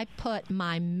 I put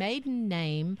my maiden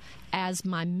name as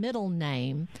my middle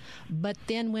name. But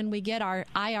then when we get our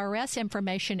IRS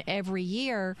information every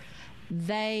year,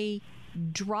 they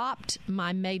dropped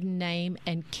my maiden name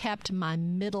and kept my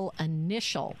middle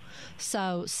initial.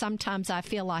 So sometimes I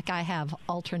feel like I have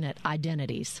alternate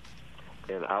identities.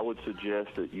 And I would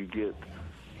suggest that you get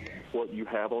what you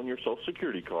have on your Social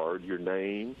Security card, your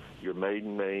name, your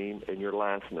maiden name, and your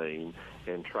last name,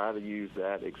 and try to use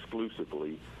that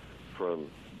exclusively from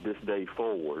this day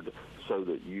forward so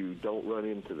that you don't run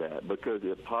into that, because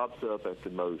it pops up at the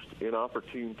most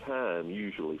inopportune time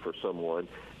usually for someone,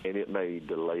 and it may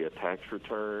delay a tax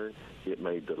return, it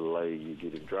may delay you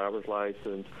getting a driver's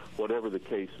license, whatever the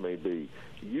case may be.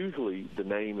 Usually the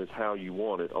name is how you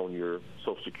want it on your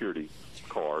Social Security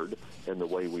card and the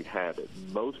way we have it.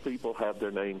 Most people have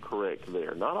their name correct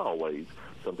there. Not always.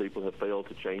 Some people have failed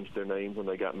to change their name when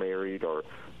they got married, or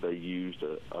they used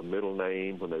a middle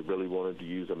name when they really wanted to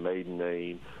use a maiden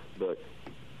name. But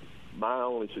my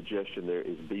only suggestion there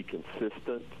is be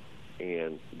consistent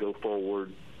and go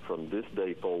forward from this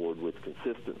day forward with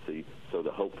consistency, so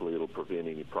that hopefully it'll prevent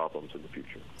any problems in the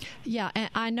future. Yeah, and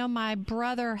I know my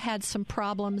brother had some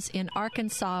problems in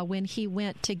Arkansas when he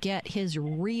went to get his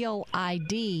real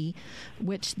ID,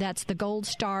 which that's the gold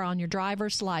star on your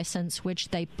driver's license, which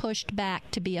they pushed back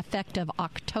to be effective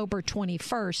October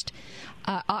 21st,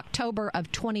 October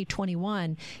of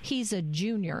 2021. He's a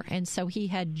junior, and so he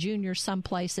had junior some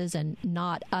places and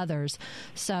not others.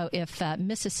 So if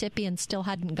Mississippians still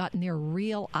hadn't gotten their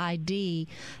real ID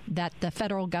that the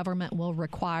federal government will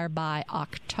require by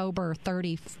October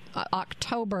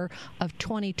of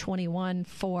 2021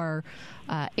 for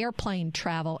airplane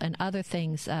travel and other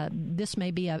things, this may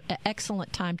be an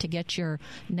excellent time to get your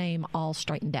name all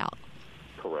straightened out.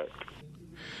 Correct.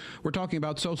 We're talking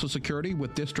about Social Security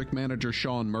with District Manager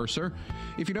Sean Mercer.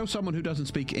 If you know someone who doesn't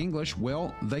speak English,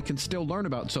 well, they can still learn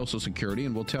about Social Security,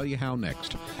 and we'll tell you how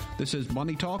next. This is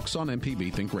Money Talks on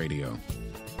MPB Think Radio.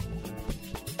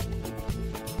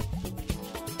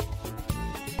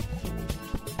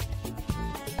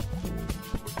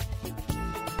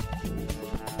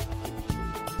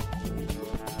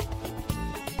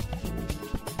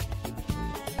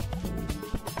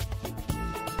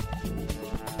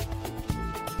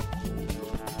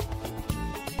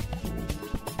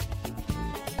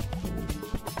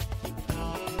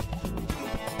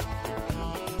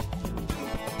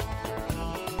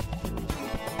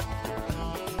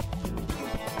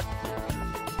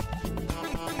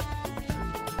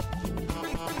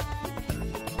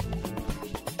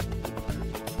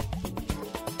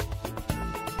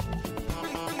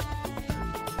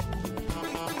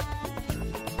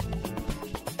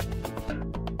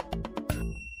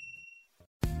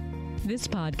 This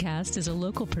podcast is a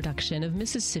local production of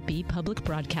Mississippi Public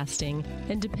Broadcasting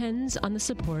and depends on the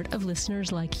support of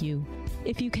listeners like you.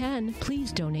 If you can,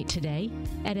 please donate today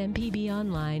at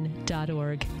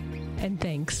mpbonline.org. And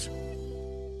thanks.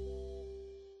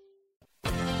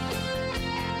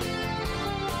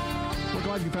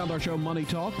 Glad you found our show, Money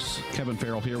Talks. Kevin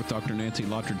Farrell here with Dr. Nancy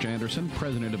Lottridge-Anderson,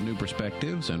 president of New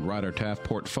Perspectives and Ryder Taft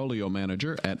portfolio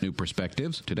manager at New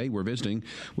Perspectives. Today we're visiting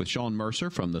with Sean Mercer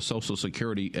from the Social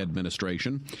Security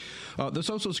Administration. The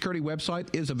Social Security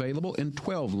website is available in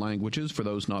 12 languages for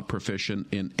those not proficient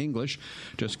in English.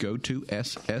 Just go to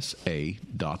ssa.gov.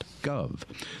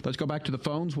 Let's go back to the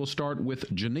phones. We'll start with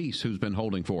Janice, who's been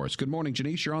holding for us. Good morning,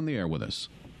 Janice. You're on the air with us.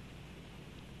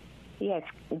 Yes,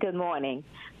 good morning.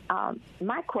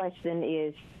 My question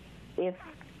is, if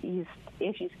you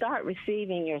start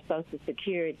receiving your Social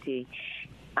Security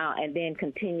and then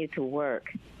continue to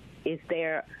work, is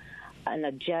there an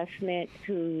adjustment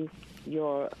to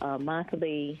your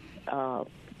monthly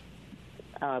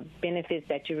benefits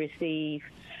that you receive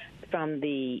from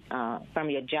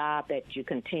your job that you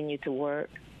continue to work,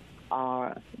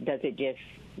 or does it just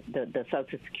the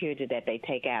Social Security that they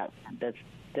take out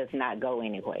does not go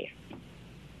anywhere?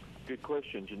 Good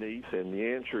question, Janice, and the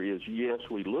answer is yes,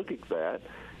 we look at that,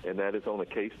 and that is on a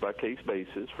case-by-case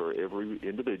basis for every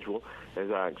individual. As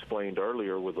I explained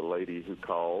earlier with the lady who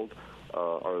called,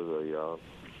 or the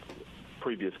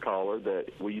previous caller,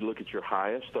 that we look at your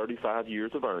highest 35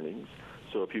 years of earnings.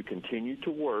 So if you continue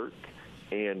to work,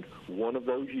 and one of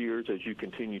those years as you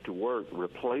continue to work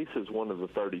replaces one of the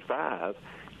 35,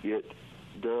 it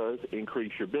does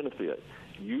increase your benefit.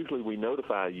 Usually we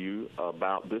notify you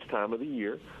about this time of the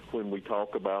year when we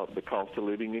talk about the cost of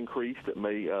living increase that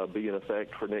may be in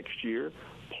effect for next year.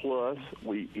 Plus,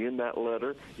 in that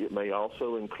letter, it may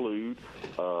also include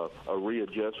a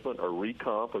readjustment or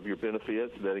recomp of your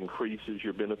benefits that increases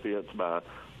your benefits by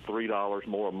 $3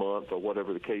 more a month or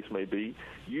whatever the case may be.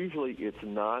 Usually it's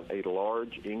not a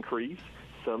large increase.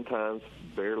 Sometimes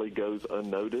barely goes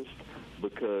unnoticed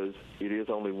because it is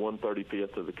only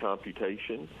 1/35 of the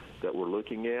computation that we're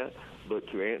looking at. But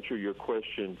to answer your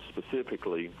question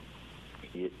specifically,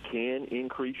 it can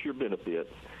increase your benefits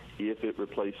if it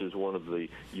replaces one of the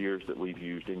years that we've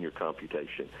used in your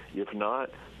computation. If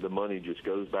not, the money just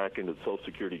goes back into the Social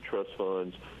Security trust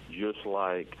funds just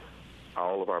like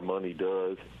all of our money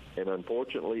does. And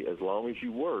unfortunately, as long as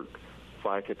you work,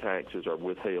 FICA taxes are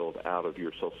withheld out of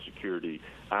your Social Security,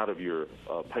 out of your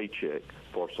paycheck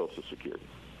for Social Security.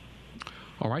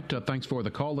 All right, thanks for the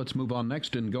call. Let's move on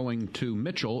next and going to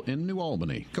Mitchell in New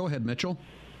Albany. Go ahead, Mitchell.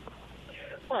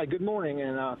 Hi, good morning,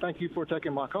 and thank you for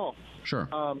taking my call. Sure.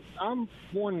 I'm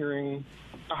wondering,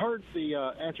 I heard the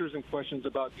answers and questions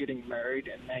about getting married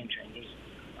and name changes.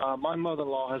 My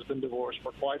mother-in-law has been divorced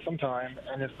for quite some time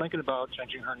and is thinking about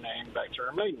changing her name back to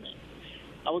her maiden name.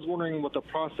 I was wondering what the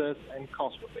process and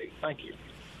cost would be. Thank you.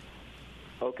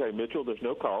 Okay, Mitchell, there's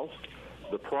no cost.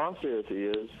 The process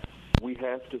is we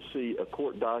have to see a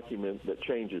court document that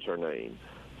changes her name.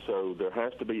 So there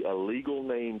has to be a legal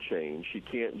name change. She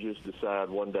can't just decide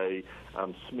one day,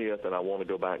 I'm Smith and I want to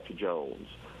go back to Jones.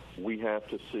 We have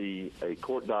to see a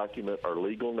court document or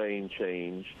legal name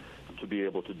change to be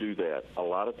able to do that. A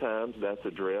lot of times that's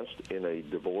addressed in a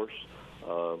divorce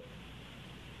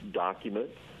document.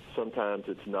 Sometimes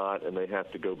it's not, and they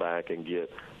have to go back and get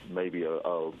maybe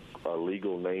a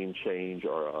legal name change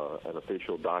or an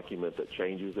official document that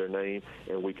changes their name,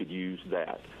 and we could use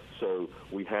that. So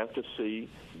we have to see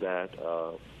that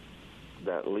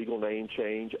legal name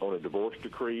change on a divorce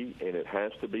decree, and it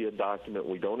has to be a document.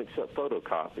 We don't accept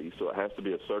photocopies, so it has to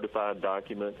be a certified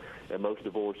document, and most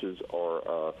divorces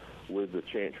are with the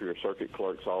Chancery or Circuit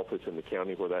Clerk's office in the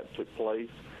county where that took place,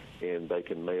 and they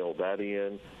can mail that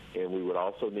in. And we would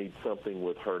also need something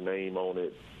with her name on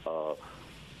it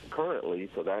currently,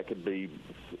 so that could be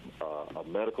a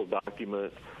medical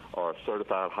document or a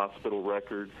certified hospital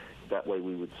record. That way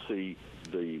we would see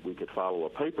we could follow a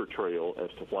paper trail as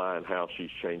to why and how she's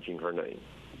changing her name.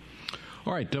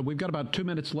 All right, we've got about 2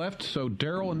 minutes left. So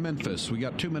Daryl in Memphis, we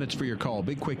got 2 minutes for your call.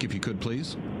 Be quick if you could,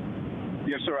 please.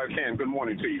 Yes, sir, I can. Good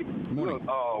morning to you. Good morning.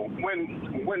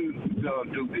 When do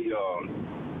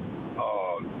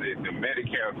the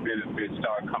Medicare benefits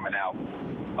start coming out?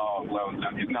 Well,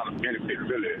 it's not a benefit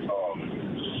really.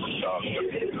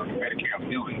 Medicare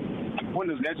billing. When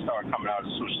does that start coming out of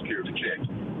the Social Security check?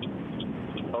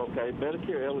 Okay,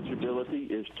 Medicare eligibility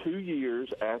is 2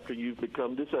 years after you've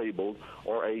become disabled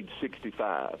or age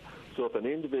 65. So if an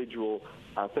individual,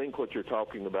 I think what you're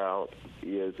talking about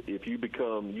is if you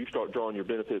start drawing your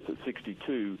benefits at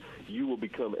 62, you will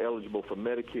become eligible for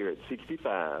Medicare at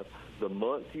 65. The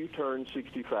month you turn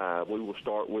 65, we will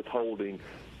start withholding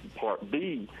Part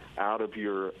B out of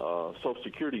your Social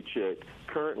Security check.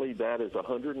 Currently, that is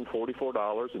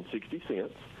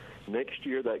 $144.60. Next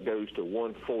year, that goes to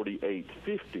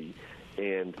 $148.50,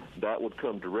 and that would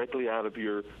come directly out of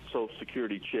your Social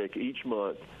Security check each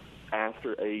month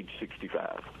after age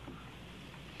 65.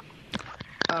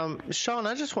 Sean,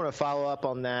 I just want to follow up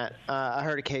on that. I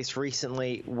heard a case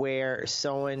recently where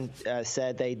someone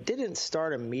said they didn't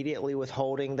start immediately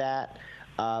withholding that,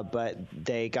 but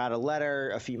they got a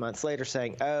letter a few months later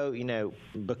saying,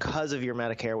 because of your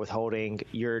Medicare withholding,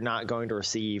 you're not going to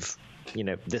receive,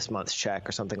 this month's check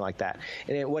or something like that.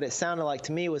 And what it sounded like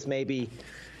to me was maybe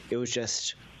it was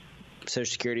just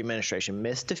Social Security Administration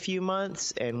missed a few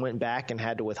months and went back and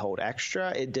had to withhold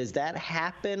extra. Does that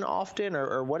happen often,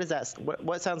 or what is that?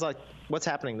 What sounds like what's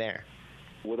happening there?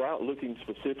 Without looking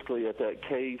specifically at that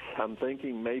case, I'm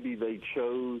thinking maybe they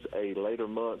chose a later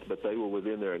month, but they were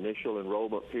within their initial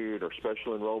enrollment period or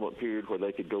special enrollment period where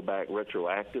they could go back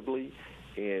retroactively.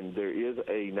 And there is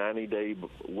a 90-day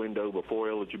window before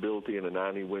eligibility and a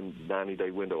 90-day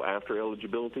window after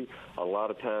eligibility. A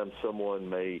lot of times someone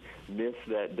may miss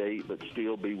that date but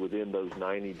still be within those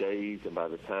 90 days, and by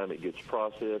the time it gets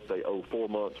processed, they owe 4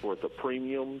 months' worth of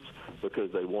premiums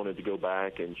because they wanted to go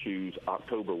back and choose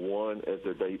October 1 as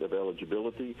their date of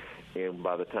eligibility. And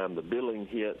by the time the billing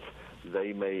hits,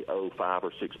 they may owe 5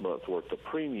 or 6 months' worth of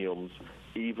premiums,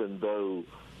 even though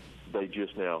they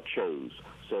just now chose.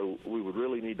 So we would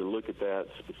really need to look at that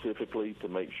specifically to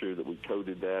make sure that we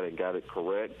coded that and got it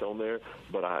correct on there.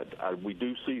 But we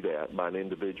do see that by an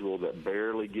individual that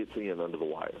barely gets in under the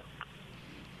wire.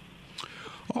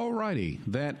 All righty.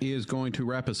 That is going to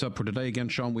wrap us up for today. Again,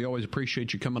 Sean, we always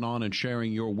appreciate you coming on and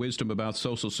sharing your wisdom about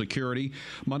Social Security.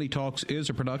 Money Talks is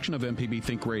a production of MPB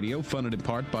Think Radio, funded in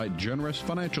part by generous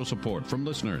financial support from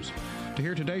listeners. To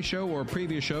hear today's show or a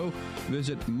previous show,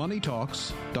 visit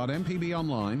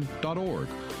moneytalks.mpbonline.org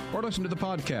or listen to the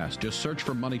podcast. Just search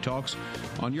for Money Talks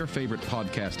on your favorite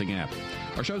podcasting app.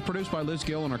 Our show is produced by Liz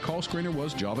Gill, and our call screener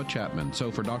was Java Chapman.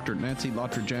 So for Dr. Nancy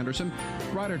Lottridge-Anderson,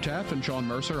 Ryder Taff, and Sean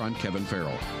Mercer, I'm Kevin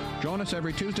Farrell. Join us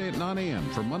every Tuesday at 9 a.m.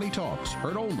 for Money Talks,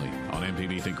 heard only on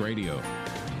MPB Think Radio.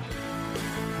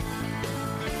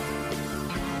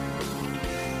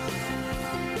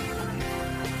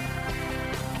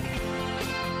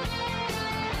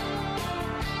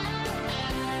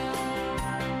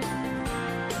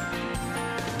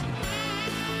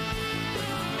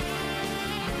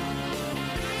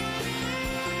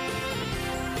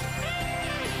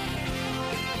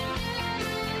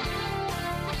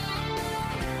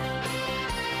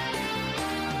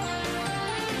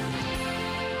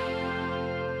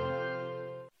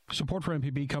 Support for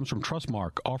MPB comes from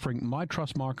Trustmark, offering My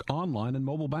Trustmark online and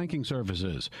mobile banking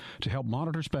services to help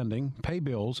monitor spending, pay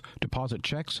bills, deposit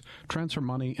checks, transfer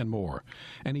money, and more.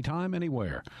 Anytime,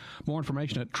 anywhere. More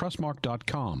information at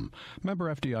trustmark.com.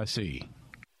 Member FDIC.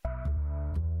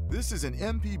 This is an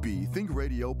MPB Think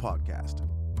Radio podcast.